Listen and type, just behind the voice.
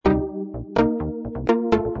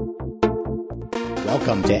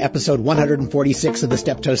Welcome to episode 146 of the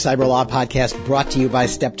Steptoe Cyber Law Podcast, brought to you by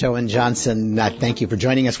Steptoe and Johnson. Thank you for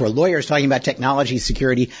joining us. We're lawyers talking about technology,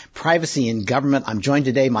 security, privacy, and government. I'm joined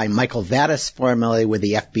today by Michael Vatis, formerly with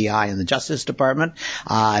the FBI and the Justice Department,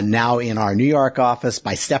 now in our New York office,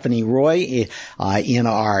 by Stephanie Roy in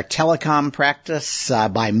our telecom practice,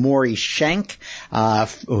 by Maury Shank,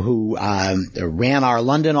 who ran our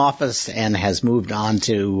London office and has moved on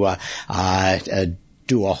to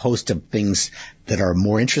do a host of things that are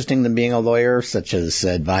more interesting than being a lawyer, such as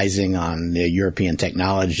advising on European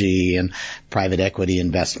technology and private equity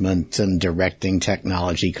investment and directing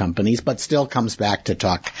technology companies, but still comes back to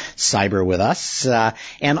talk cyber with us.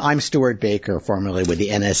 And I'm Stuart Baker, formerly with the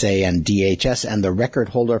NSA and DHS, and the record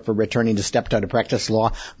holder for returning to Steptoe to practice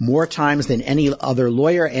law more times than any other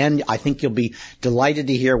lawyer. And I think you'll be delighted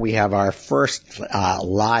to hear we have our first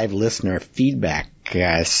live listener feedback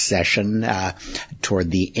session toward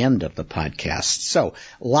the end of the podcast. So,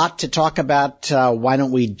 a lot to talk about. Why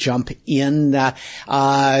don't we jump in?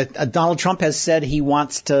 Donald Trump has said he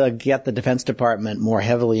wants to get the Defense Department more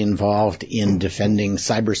heavily involved in defending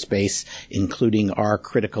cyberspace, including our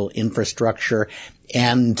critical infrastructure.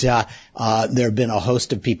 And there have been a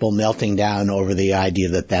host of people melting down over the idea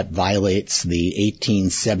that that violates the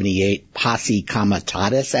 1878 Posse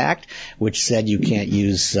Comitatus Act, which said you can't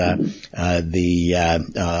use the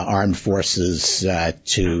armed forces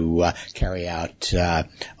to carry out a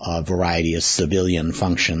variety of civilian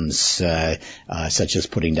functions, such as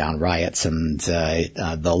putting down riots and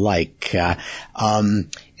the like.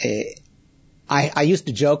 I used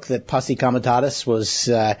to joke that Posse Comitatus was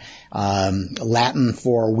Latin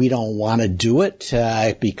for we don't want to do it,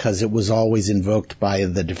 because it was always invoked by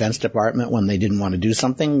the Defense Department when they didn't want to do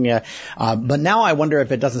something. But now I wonder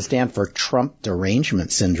if it doesn't stand for Trump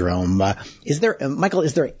derangement syndrome. Michael,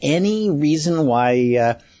 is there any reason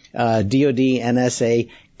why DOD,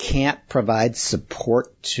 NSA can't provide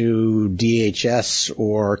support to DHS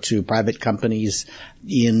or to private companies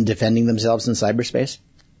in defending themselves in cyberspace?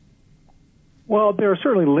 Well, there are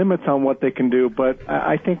certainly limits on what they can do, but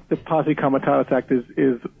I think the Posse Comitatus Act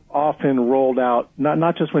is often rolled out,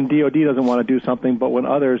 not just when DOD doesn't want to do something, but when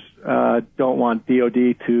others don't want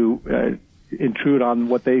DOD to intrude on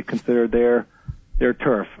what they consider their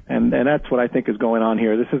turf. And that's what I think is going on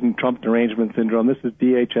here. This isn't Trump derangement syndrome. This is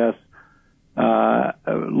DHS,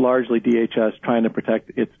 largely DHS, trying to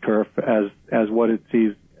protect its turf as what it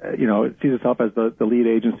sees. It sees itself as the lead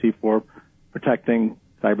agency for protecting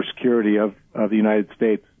cybersecurity of the United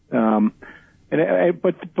States. But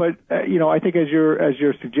I think as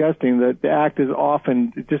you're suggesting, that the act is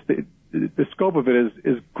often just the scope of it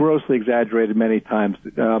is grossly exaggerated many times.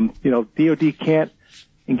 DOD can't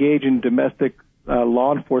engage in domestic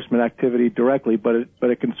law enforcement activity directly, but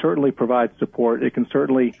it can certainly provide support. It can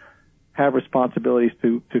certainly have responsibilities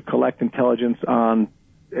to collect intelligence on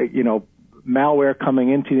malware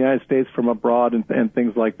coming into the United States from abroad and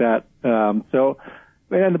things like that.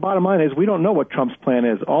 And the bottom line is we don't know what Trump's plan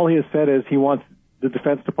is. All he has said is he wants the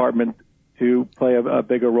Defense Department to play a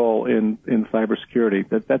bigger role in cybersecurity.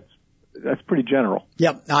 That's pretty general.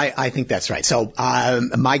 Yep, I think that's right. So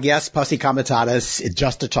my guess, Posse Comitatus, is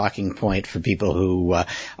just a talking point for people who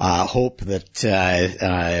hope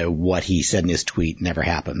that what he said in his tweet never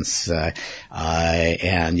happens.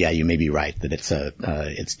 And yeah, you may be right that it's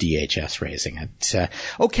DHS raising it.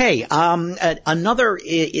 Okay, another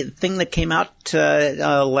thing that came out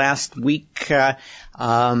last week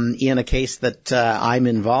in a case that I'm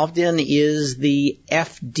involved in is the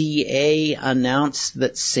FDA announced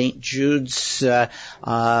that St. Jude's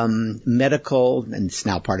Medical, and it's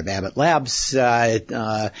now part of Abbott Labs,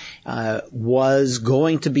 was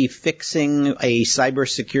going to be fixing a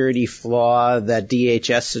cybersecurity flaw that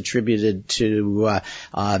DHS attributed to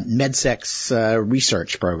MedSec's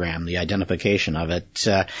research program, the identification of it.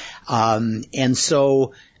 And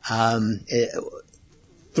so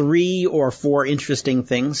 3 or 4 interesting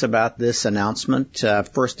things about this announcement.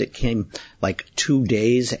 First, it came like 2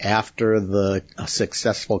 days after the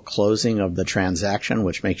successful closing of the transaction,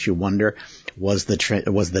 which makes you wonder, was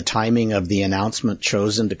the timing of the announcement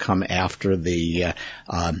chosen to come after the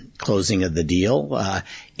closing of the deal?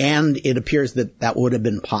 And it appears that would have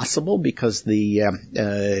been possible because the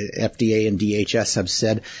FDA and DHS have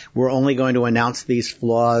said we're only going to announce these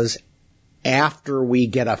flaws after we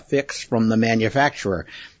get a fix from the manufacturer.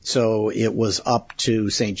 So it was up to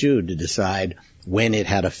St. Jude to decide when it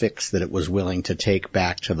had a fix that it was willing to take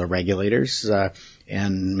back to the regulators.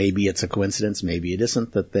 And maybe it's a coincidence, maybe it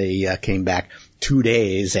isn't, that they came back 2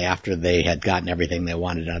 days after they had gotten everything they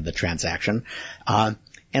wanted out of the transaction. And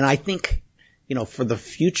I think for the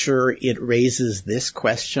future, it raises this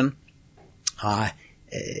question.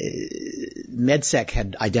 MedSec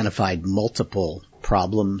had identified multiple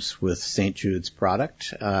problems with St. Jude's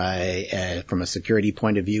product. From a security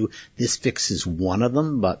point of view, this fixes one of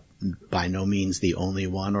them, but by no means the only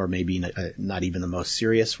one, or maybe not even the most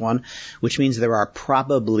serious one, which means there are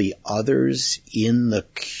probably others in the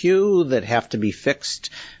queue that have to be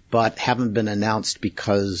fixed, but haven't been announced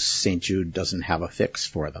because St. Jude doesn't have a fix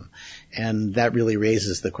for them. And that really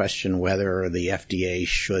raises the question whether the FDA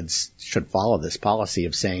should follow this policy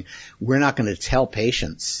of saying, we're not going to tell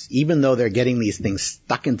patients, even though they're getting these things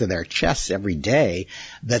stuck into their chests every day,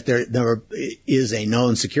 that there is a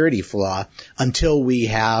known security flaw until we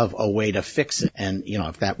have a way to fix it. And,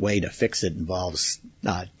 if that way to fix it involves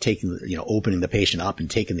opening the patient up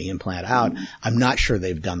and taking the implant out, I'm not sure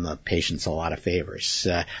they've done the patients a lot of favors.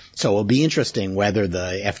 So it'll be interesting whether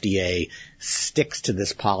the FDA sticks to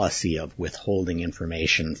this policy of withholding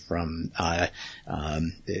information from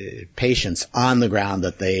patients on the ground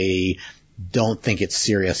that they don't think it's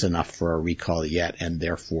serious enough for a recall yet, and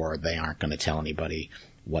therefore they aren't going to tell anybody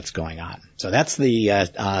what's going on. So that's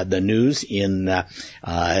the news in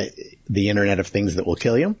the Internet of Things that will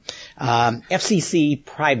kill you. FCC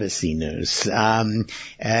privacy news.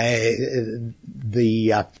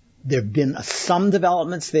 There have been some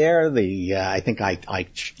developments there. I think I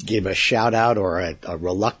gave a shout out or a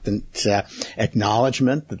reluctant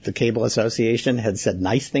acknowledgement that the Cable Association had said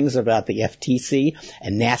nice things about the FTC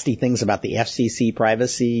and nasty things about the FCC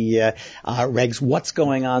privacy regs. What's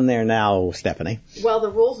going on there now, Stephanie? Well,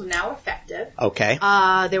 the rules are now effective. Okay.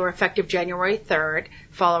 They were effective January 3rd,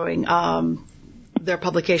 following their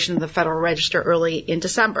publication in the Federal Register early in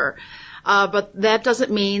December. But that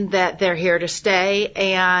doesn't mean that they're here to stay.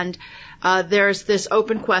 And there's this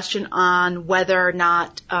open question on whether or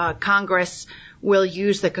not Congress will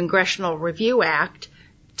use the Congressional Review Act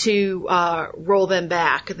to roll them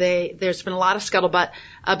back. There's been a lot of scuttlebutt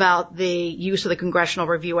about the use of the Congressional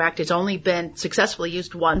Review Act. It's only been successfully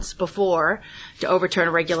used once before to overturn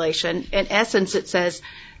a regulation. In essence, it says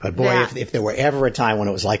But boy, if there were ever a time when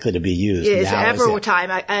it was likely to be used, is now ever is a it. time.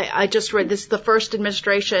 I just read this is the first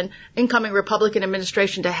incoming Republican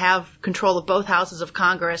administration to have control of both houses of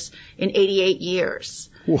Congress in 88 years.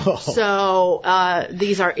 Whoa. So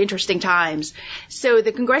these are interesting times. So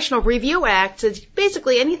the Congressional Review Act is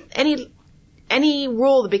basically any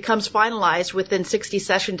rule that becomes finalized within 60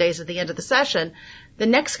 session days at the end of the session. The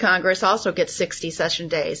next Congress also gets 60 session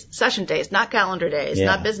days, not calendar days,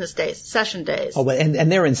 not business days, session days. Oh,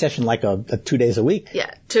 and they're in session like 2 days a week. Yeah,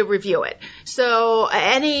 to review it. So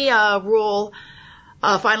any rule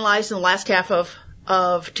finalized in the last half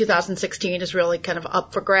of 2016 is really kind of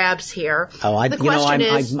up for grabs here. Oh,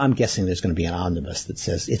 I'm guessing there's going to be an omnibus that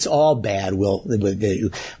says it's all bad. We'll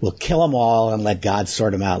kill them all and let God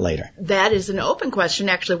sort them out later. That is an open question,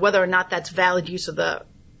 actually, whether or not that's valid use of the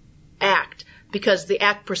Act, because the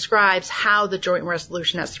Act prescribes how the joint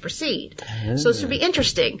resolution has to proceed. So this would be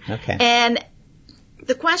interesting. Okay. And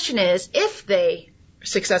the question is, if they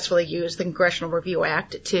successfully use the Congressional Review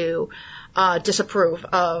Act to disapprove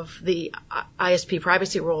of the ISP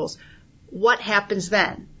privacy rules, what happens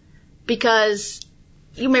then? Because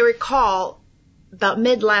you may recall about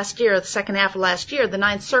mid last year, the second half of last year, the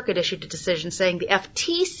Ninth Circuit issued a decision saying the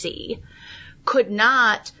FTC could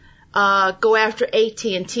not go after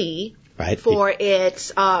AT&T for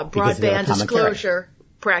its broadband disclosure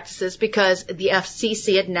practices because the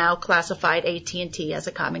FCC had now classified AT&T as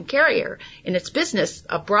a common carrier in its business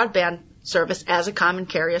of broadband service as a common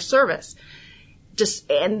carrier service.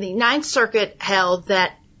 And the Ninth Circuit held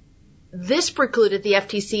that this precluded the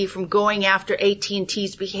FTC from going after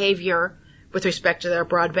AT&T's behavior with respect to their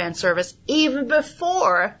broadband service even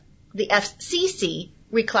before the FCC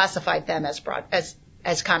reclassified them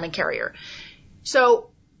as common carrier.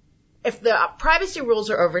 So if the privacy rules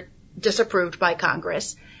are disapproved by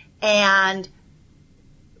Congress, but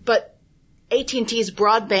AT&T's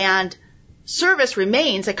broadband service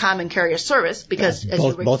remains a common carrier service because, as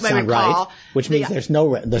you both may sound recall, right, which means there's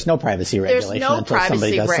no privacy regulation until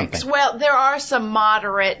somebody does something. Well, there are some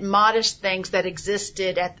modest things that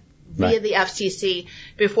existed via the FCC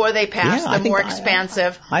before they passed the more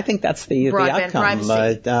expansive. I think that's the outcome.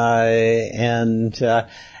 Privacy.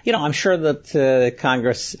 I'm sure that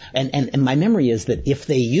Congress and my memory is that if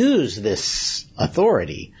they use this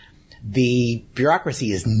authority, the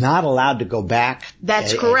bureaucracy is not allowed to go back.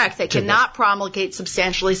 That's correct. They cannot promulgate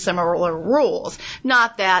substantially similar rules.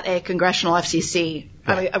 Not that a congressional FCC,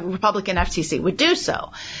 a Republican FCC would do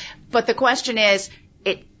so. But the question is,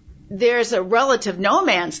 there's a relative no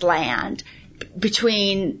man's land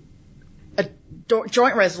between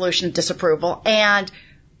joint resolution of disapproval, and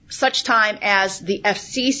such time as the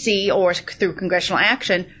FCC or through congressional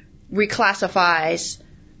action reclassifies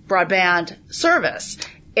broadband service.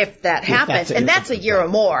 If that happens, and that's a year or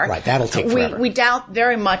more. Right, that'll take forever. We doubt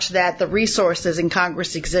very much that the resources in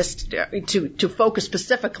Congress exist to focus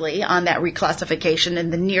specifically on that reclassification in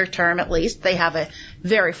the near term, at least. They have a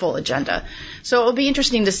very full agenda. So it'll be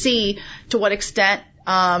interesting to see to what extent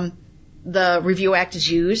the Review Act is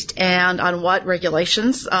used and on what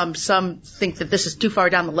regulations. Some think that this is too far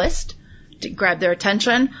down the list to grab their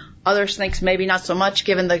attention. Others think maybe not so much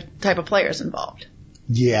given the type of players involved.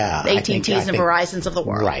 Yeah. The AT&Ts and Verizons of the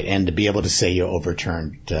world. Right. And to be able to say you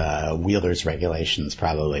overturned Wheeler's regulations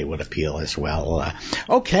probably would appeal as well.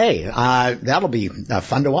 Okay. That'll be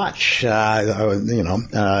fun to watch.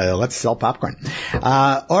 Let's sell popcorn.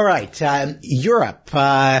 All right. Europe.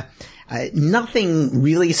 Nothing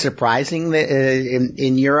really surprising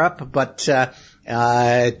in Europe, but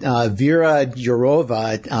Vera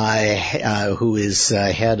Jourova, who is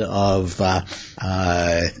head of,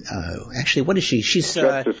 actually, what is she? She's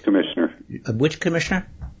Justice Commissioner. Which commissioner?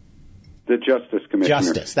 The Justice Commissioner.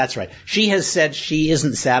 Justice, that's right. She has said she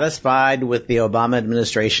isn't satisfied with the Obama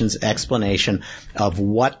administration's explanation of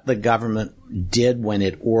what the government did when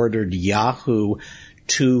it ordered Yahoo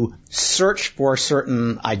to search for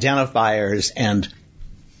certain identifiers and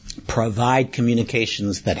provide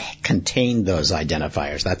communications that contain those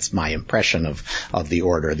identifiers. That's my impression of the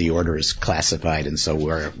order. The order is classified, and so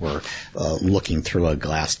we're looking through a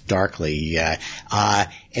glass darkly.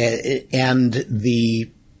 And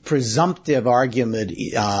the presumptive argument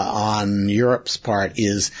on Europe's part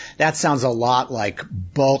is that sounds a lot like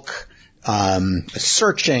bulk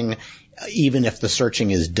searching, even if the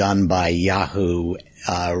searching is done by Yahoo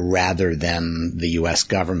rather than the U.S.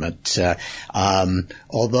 government.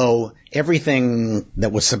 Although everything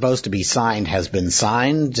that was supposed to be signed has been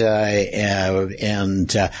signed,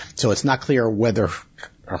 and so it's not clear whether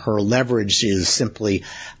her leverage is simply,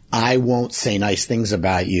 I won't say nice things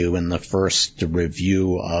about you in the first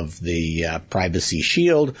review of the Privacy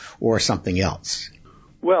Shield, or something else.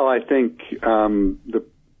 Well, I think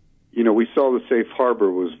we saw the safe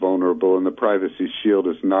harbor was vulnerable, and the Privacy Shield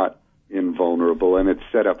is not invulnerable, and it's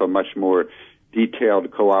set up a much more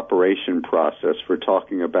detailed cooperation process for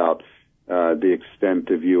talking about the extent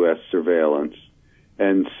of U.S. surveillance.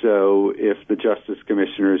 And so if the Justice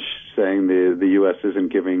Commissioner is saying the U.S.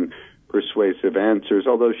 isn't giving persuasive answers,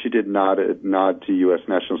 although she did nod to U.S.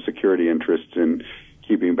 national security interests in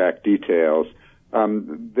keeping back details,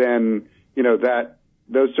 then, that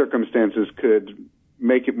those circumstances could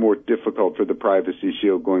make it more difficult for the Privacy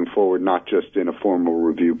Shield going forward, not just in a formal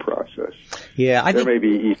review process. Yeah, there may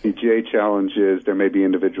be ECJ challenges, there may be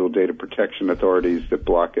individual data protection authorities that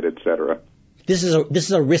block it, et cetera. This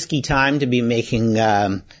is a risky time to be making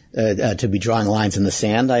to be drawing lines in the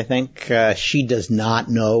sand, I think. She does not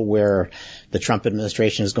know where the Trump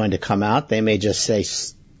administration is going to come out. They may just say,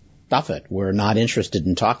 stuff it. We're not interested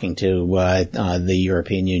in talking to the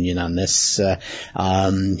European Union on this. It's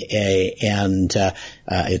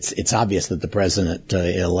obvious that the president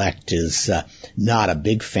elect is not a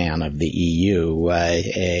big fan of the EU,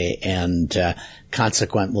 and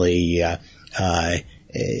consequently,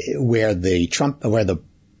 where the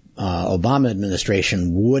Obama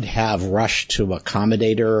administration would have rushed to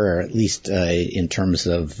accommodate her, or at least in terms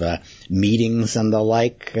of meetings and the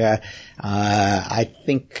like, I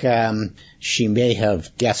think she may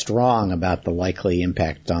have guessed wrong about the likely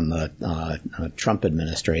impact on the Trump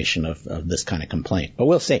administration of this kind of complaint. But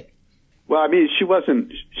we'll see. Well, I mean,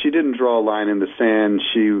 she didn't draw a line in the sand.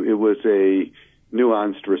 It was a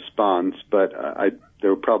nuanced response, but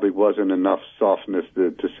there probably wasn't enough softness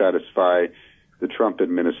to satisfy the Trump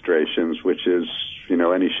administration's, which is,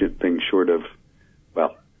 anything short of,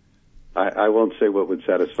 well, I won't say what would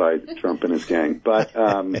satisfy Trump and his gang, but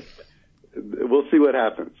we'll see what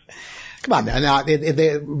happens. Come on, now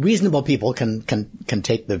the reasonable people can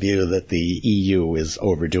take the view that the EU is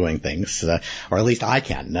overdoing things, or at least I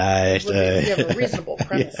can. You have a reasonable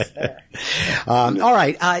premise there. All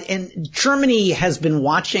right, and Germany has been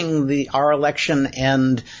watching our election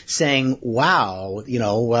and saying, "Wow,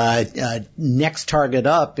 next target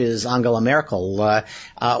up is Angela Merkel."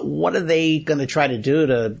 What are they going to try to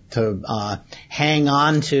do to hang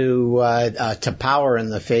on to power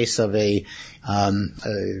in the face of a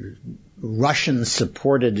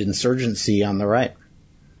Russian-supported insurgency on the right?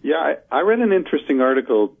 Yeah, I read an interesting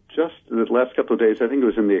article just the last couple of days. I think it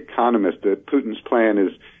was in The Economist, that Putin's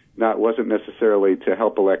plan wasn't necessarily to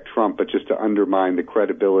help elect Trump, but just to undermine the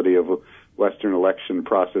credibility of Western election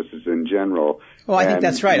processes in general. Well, I think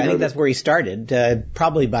that's right. I think that's where he started.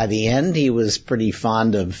 Probably by the end, he was pretty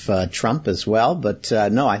fond of Trump as well. But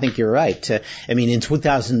no, I think you're right. I mean, in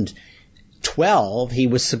 2012, he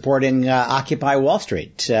was supporting Occupy Wall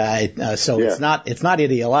Street. So it's not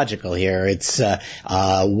ideological here. It's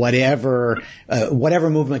whatever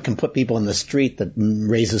movement can put people in the street that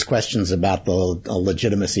raises questions about the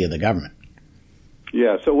legitimacy of the government.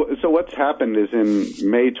 Yeah, so what's happened is in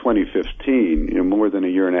May 2015, more than a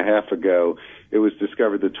year and a half ago, it was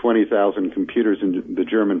discovered that 20,000 computers in the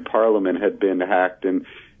German parliament had been hacked, and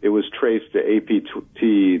it was traced to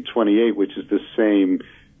APT-28, which is the same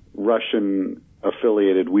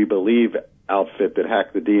Russian-affiliated We Believe outfit that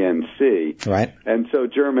hacked the DNC. Right. And so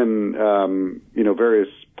German, various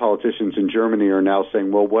politicians in Germany are now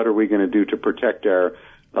saying, well, what are we going to do to protect our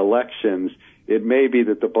elections? It may be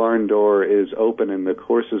that the barn door is open and the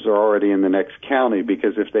horses are already in the next county,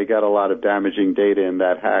 because if they got a lot of damaging data in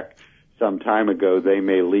that hack some time ago, they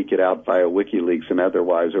may leak it out via WikiLeaks and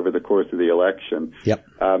otherwise over the course of the election. Yep.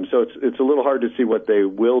 So it's a little hard to see what they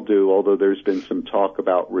will do, although there's been some talk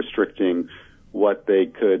about restricting what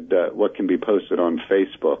can be posted on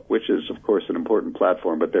Facebook, which is, of course, an important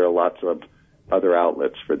platform, but there are lots of other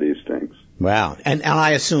outlets for these things. Wow. And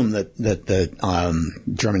I assume that the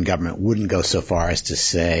German government wouldn't go so far as to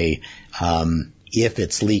say, if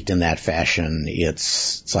it's leaked in that fashion,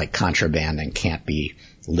 it's like contraband and can't be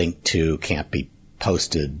linked to, can't be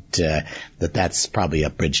posted, that's probably a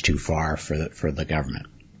bridge too far for the government.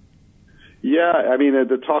 Yeah, I mean,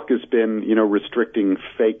 the talk has been, restricting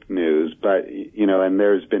fake news, but, and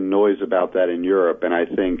there's been noise about that in Europe, and I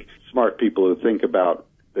think smart people who think about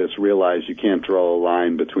this realize you can't draw a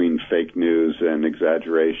line between fake news and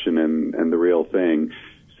exaggeration and the real thing.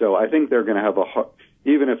 So I think they're going to have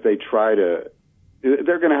even if they try to,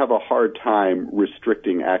 they're going to have a hard time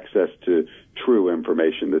restricting access to true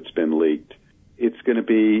information that's been leaked. It's going to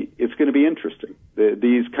be interesting.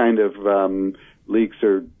 These kind of leaks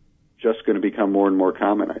are just going to become more and more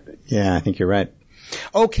common, I think. Yeah, I think you're right.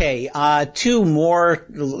 Okay, two more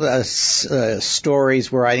stories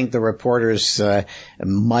where I think the reporters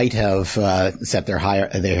might have set their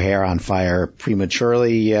hair on fire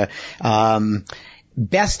prematurely.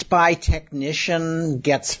 Best Buy technician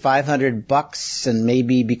gets $500 and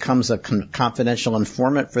maybe becomes a confidential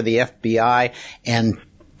informant for the FBI and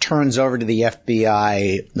turns over to the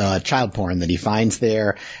FBI child porn that he finds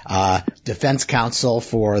there. Defense counsel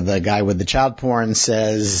for the guy with the child porn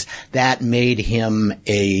says that made him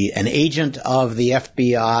an agent of the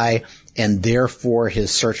FBI, and therefore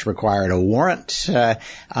his search required a warrant.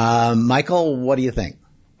 Michael, what do you think?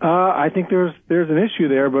 I think there's an issue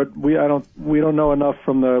there, but we don't know enough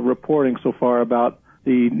from the reporting so far about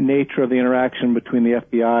the nature of the interaction between the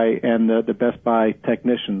FBI and the Best Buy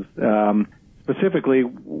technicians. Specifically,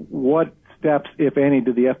 what steps, if any,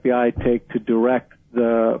 did the FBI take to direct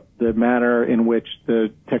the manner in which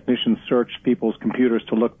the technicians searched people's computers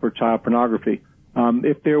to look for child pornography?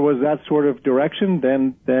 If there was that sort of direction,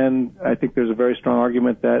 then I think there's a very strong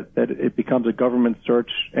argument that it becomes a government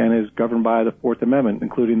search and is governed by the Fourth Amendment,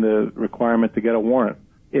 including the requirement to get a warrant.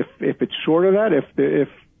 If it's short of that,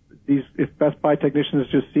 if Best Buy technicians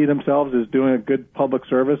just see themselves as doing a good public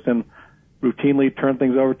service and routinely turn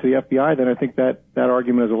things over to the FBI, then I think that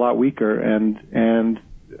argument is a lot weaker, and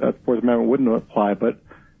the Fourth Amendment wouldn't apply. But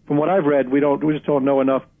from what I've read, we just don't know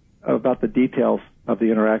enough about the details of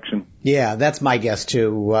the interaction. Yeah, that's my guess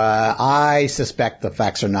too. I suspect the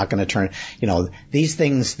facts are not going to turn,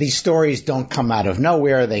 these stories don't come out of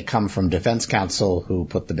nowhere. They come from defense counsel who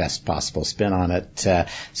put the best possible spin on it.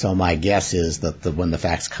 So my guess is that when the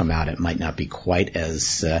facts come out, it might not be quite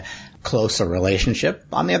as close a relationship.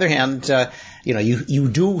 On the other hand, you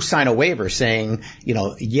do sign a waiver saying,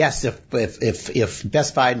 yes, if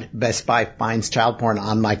Best Buy finds child porn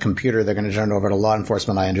on my computer, they're going to turn it over to law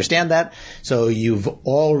enforcement. I understand that. So you've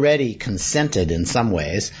already consented in some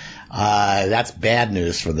ways. That's bad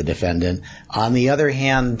news for the defendant. On the other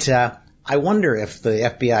hand, I wonder if the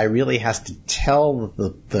FBI really has to tell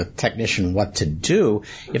the technician what to do.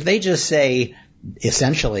 If they just say,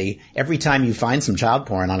 essentially, every time you find some child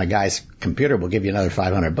porn on a guy's computer, we'll give you another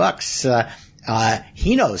 $500.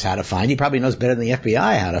 He knows how to find. He probably knows better than the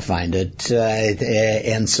FBI how to find it.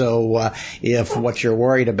 And so, if what you're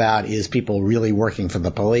worried about is people really working for the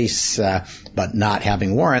police, but not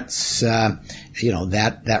having warrants,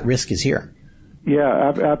 that risk is here.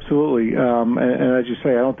 Yeah, absolutely. And as you say,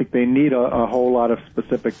 I don't think they need a whole lot of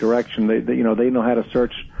specific direction. They know how to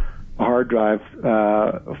search a hard drive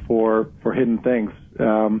for hidden things.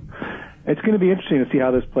 It's going to be interesting to see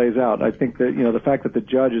how this plays out. I think that the fact that the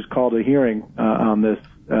judge has called a hearing on this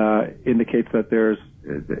indicates that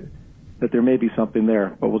there may be something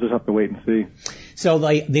there, but we'll just have to wait and see. So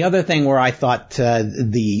the other thing where I thought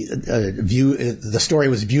the story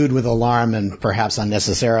was viewed with alarm and perhaps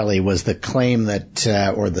unnecessarily was the claim that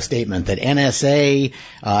or the statement that NSA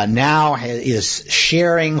now is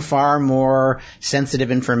sharing far more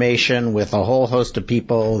sensitive information with a whole host of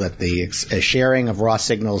people, that the sharing of raw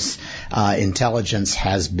signals intelligence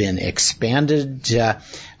has been expanded.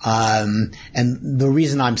 And the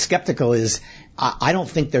reason I'm skeptical is I don't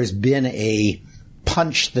think there's been a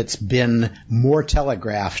punch that's been more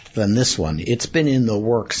telegraphed than this one. It's been in the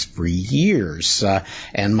works for years,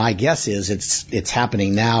 and my guess is it's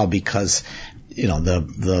happening now because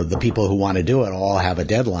the people who want to do it all have a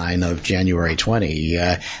deadline of January 20,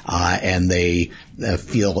 and they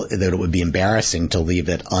feel that it would be embarrassing to leave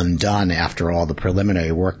it undone after all the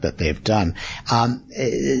preliminary work that they've done.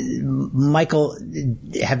 Michael,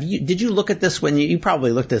 did you look at this when you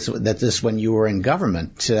probably looked at this when you were in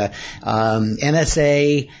government?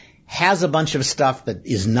 NSA has a bunch of stuff that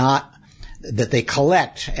they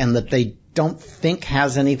collect and that they don't think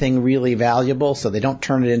has anything really valuable, so they don't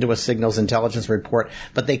turn it into a signals intelligence report,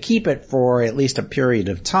 but they keep it for at least a period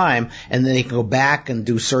of time, and then they can go back and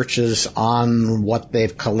do searches on what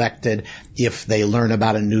they've collected if they learn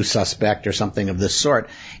about a new suspect or something of this sort.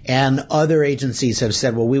 And other agencies have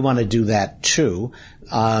said, well, we want to do that too.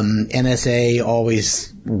 NSA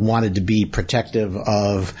always wanted to be protective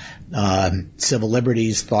of civil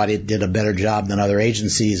liberties, thought it did a better job than other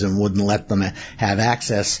agencies and wouldn't let them have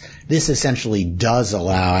access. This essentially does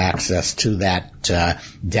allow access to that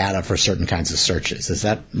data for certain kinds of searches. Is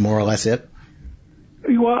that more or less it?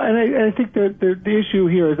 Well, and I think the issue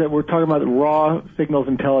here is that we're talking about raw signals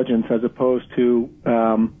intelligence as opposed to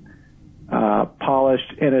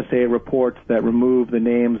polished NSA reports that remove the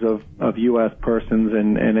names of U.S. persons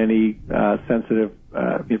and any sensitive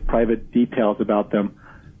private details about them,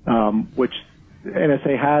 which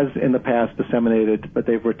NSA has in the past disseminated, but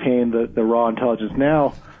they've retained the raw intelligence.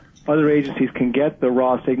 Now, other agencies can get the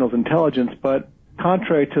raw signals intelligence, but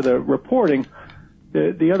contrary to the reporting,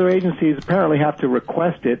 the other agencies apparently have to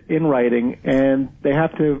request it in writing, and they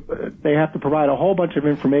have to provide a whole bunch of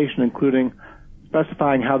information, including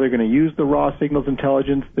specifying how they're going to use the raw signals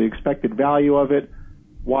intelligence, the expected value of it,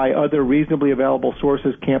 why other reasonably available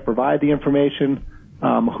sources can't provide the information,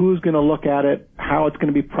 who's going to look at it, how it's going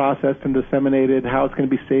to be processed and disseminated, how it's going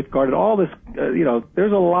to be safeguarded. All this,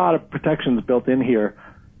 there's a lot of protections built in here.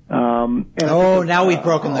 Now we've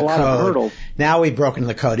broken the code. Now we've broken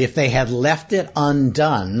the code. If they had left it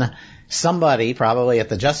undone, somebody probably at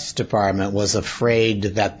the Justice Department was afraid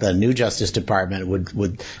that the new Justice Department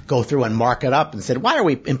would go through and mark it up and said, why are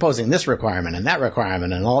we imposing this requirement and that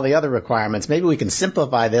requirement and all the other requirements? Maybe we can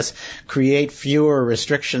simplify this, create fewer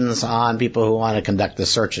restrictions on people who want to conduct the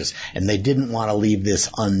searches. And they didn't want to leave this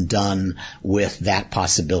undone with that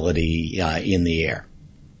possibility in the air.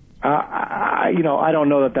 I don't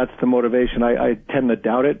know that that's the motivation. I tend to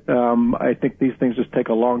doubt it. I think these things just take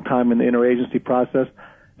a long time in the interagency process.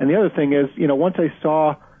 And the other thing is, once I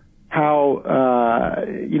saw how,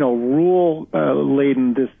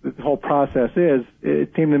 rule-laden this whole process is,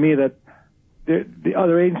 it seemed to me that the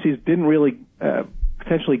other agencies didn't really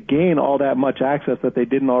potentially gain all that much access that they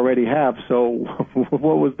didn't already have. So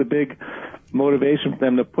what was the big motivation for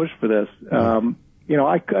them to push for this?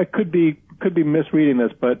 I could be misreading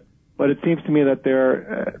this, but it seems to me that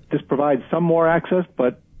this provides some more access,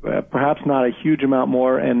 but perhaps not a huge amount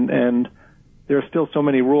more, and there are still so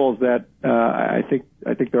many rules that I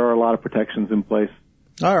think there are a lot of protections in place.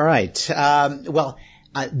 All right.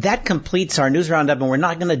 That completes our news roundup, and we're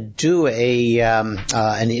not going to do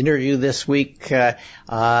an interview this week.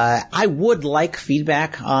 I would like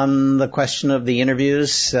feedback on the question of the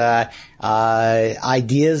interviews.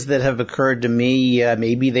 Ideas that have occurred to me,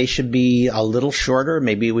 maybe they should be a little shorter.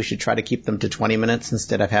 Maybe we should try to keep them to 20 minutes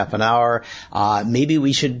instead of half an hour. Maybe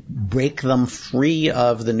we should break them free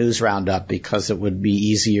of the news roundup because it would be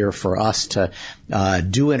easier for us to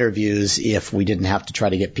do interviews if we didn't have to try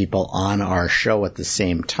to get people on our show at the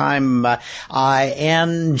same time.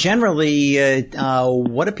 And generally,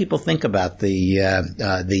 what do people think about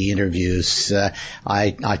the interviews?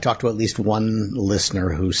 I talked to at least one listener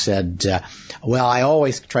who said, I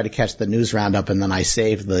always try to catch the news roundup and then I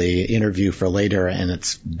save the interview for later, and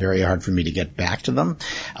it's very hard for me to get back to them.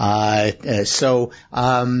 So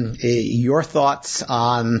your thoughts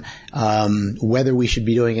on whether we should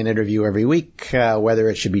be doing an interview every week, whether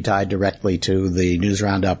it should be tied directly to the news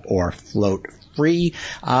roundup or float free,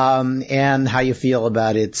 and how you feel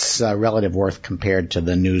about its relative worth compared to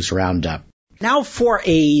the news roundup. Now for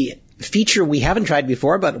a feature we haven't tried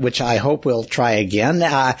before, but which I hope we'll try again.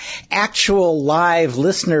 Actual live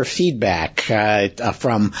listener feedback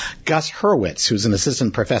from Gus Hurwitz, who's an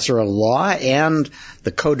assistant professor of law and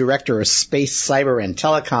the co-director of space, cyber, and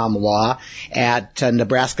telecom law at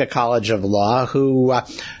Nebraska College of Law, who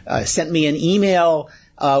sent me an email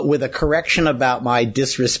with a correction about my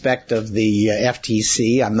disrespect of the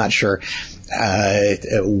FTC. I'm not sure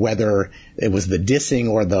whether it was the dissing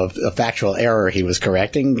or the factual error he was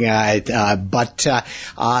correcting, but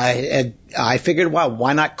I figured, well,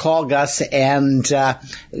 why not call Gus and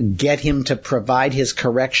get him to provide his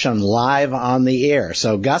correction live on the air.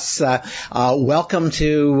 So, Gus, welcome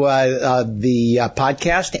to the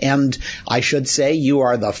podcast, and I should say you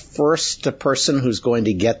are the first person who's going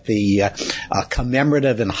to get the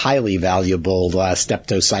commemorative and highly valuable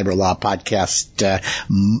Steptoe Cyber Law Podcast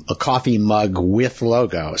a coffee mug with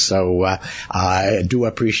logo. So I do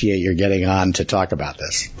appreciate your getting on to talk about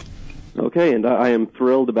this. Okay, and I am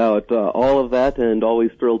thrilled about all of that, and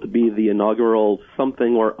always thrilled to be the inaugural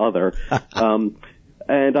something or other.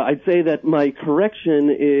 And I'd say that my correction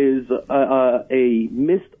is a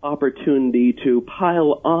missed opportunity to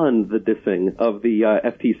pile on the dissing of the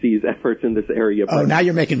FTC's efforts in this area. Oh, now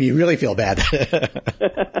you're making me really feel bad.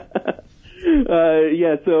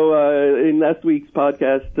 So in last week's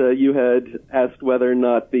podcast, you had asked whether or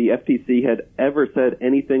not the FTC had ever said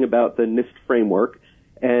anything about the NIST framework.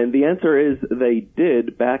 And the answer is they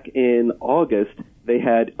did. Back in August, they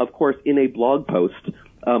had, of course, in a blog post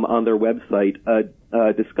on their website,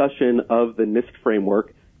 a discussion of the NIST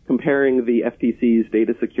framework, comparing the FTC's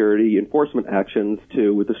data security enforcement actions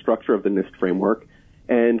to the structure of the NIST framework,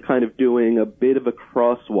 and kind of doing a bit of a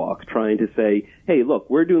crosswalk, trying to say, hey, look,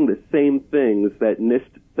 we're doing the same things that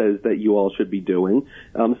NIST says that you all should be doing.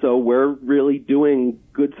 So we're really doing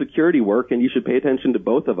good security work, and you should pay attention to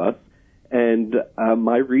both of us. And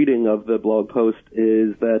my reading of the blog post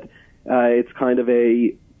is that it's kind of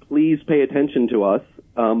a, please pay attention to us.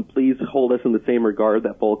 Please hold us in the same regard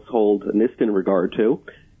that folks hold NIST in regard to.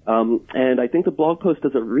 And I think the blog post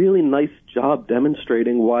does a really nice job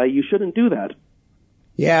demonstrating why you shouldn't do that.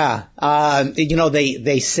 Yeah.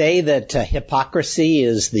 They say that hypocrisy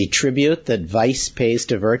is the tribute that vice pays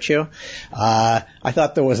to virtue. I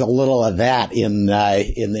thought there was a little of that in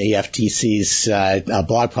the FTC's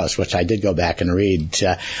blog post, which I did go back and read.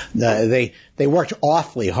 They worked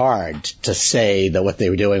awfully hard to say that what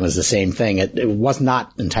they were doing was the same thing. It was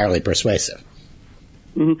not entirely persuasive.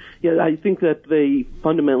 Mm-hmm. Yeah, I think that they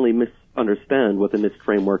fundamentally misunderstand what the NIST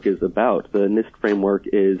framework is about. The NIST framework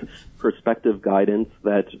is prospective guidance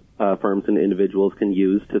that firms and individuals can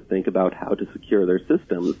use to think about how to secure their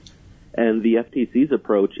systems. And the FTC's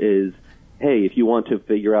approach is, hey, if you want to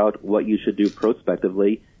figure out what you should do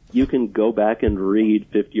prospectively, you can go back and read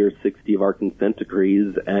 50 or 60 of our consent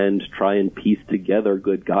decrees and try and piece together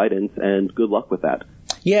good guidance, and good luck with that.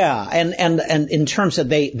 Yeah, and in terms of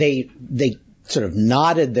they sort of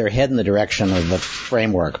nodded their head in the direction of the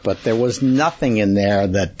framework, but there was nothing in there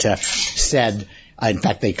that said, in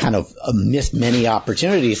fact, they kind of missed many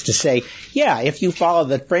opportunities to say, yeah, if you follow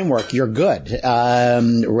the framework, you're good.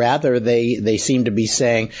 Rather, they seem to be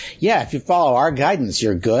saying, yeah, if you follow our guidance,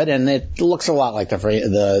 you're good, and it looks a lot like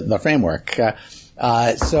the framework.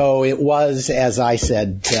 So it was, as I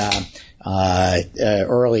said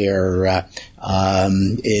earlier,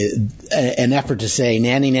 an effort to say,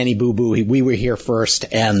 nanny, nanny, boo, boo, we were here first,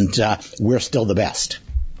 and we're still the best.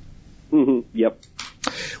 Mm-hmm. Yep.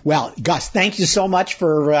 Well, Gus, thank you so much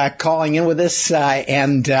for calling in with us,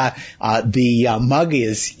 and the mug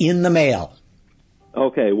is in the mail.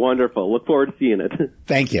 Okay, wonderful. Look forward to seeing it.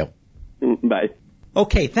 Thank you. Bye.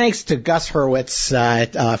 Okay, thanks to Gus Hurwitz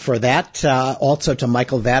for that. Also to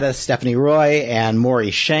Michael Vatta, Stephanie Roy, and Maury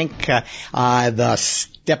Schenk. The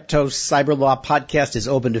Steptoe Cyber Law Podcast is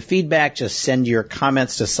open to feedback. Just send your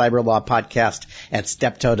comments to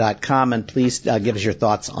cyberlawpodcast@steptoe.com, and please give us your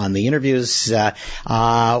thoughts on the interviews.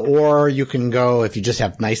 Or you can go, if you just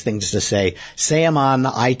have nice things to say them on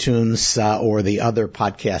iTunes or the other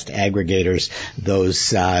podcast aggregators.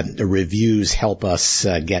 Those reviews help us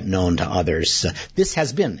get known to others. This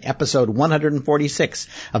has been episode 146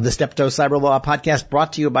 of the Steptoe Cyber Law Podcast,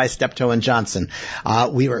 brought to you by Steptoe & Johnson.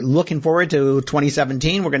 We are looking forward to 2017.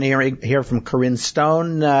 2017. We're going to hear from Corinne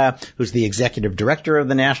Stone, who's the executive director of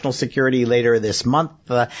the National Security later this month.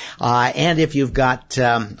 And if you've got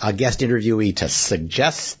a guest interviewee to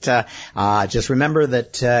suggest, just remember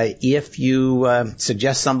that if you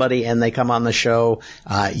suggest somebody and they come on the show,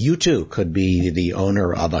 you too could be the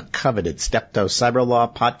owner of a coveted Steptoe Cyber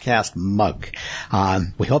Law podcast mug.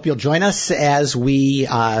 We hope you'll join us as we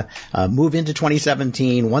move into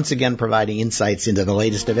 2017, once again providing insights into the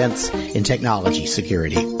latest events in technology, security,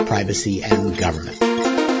 privacy, and government.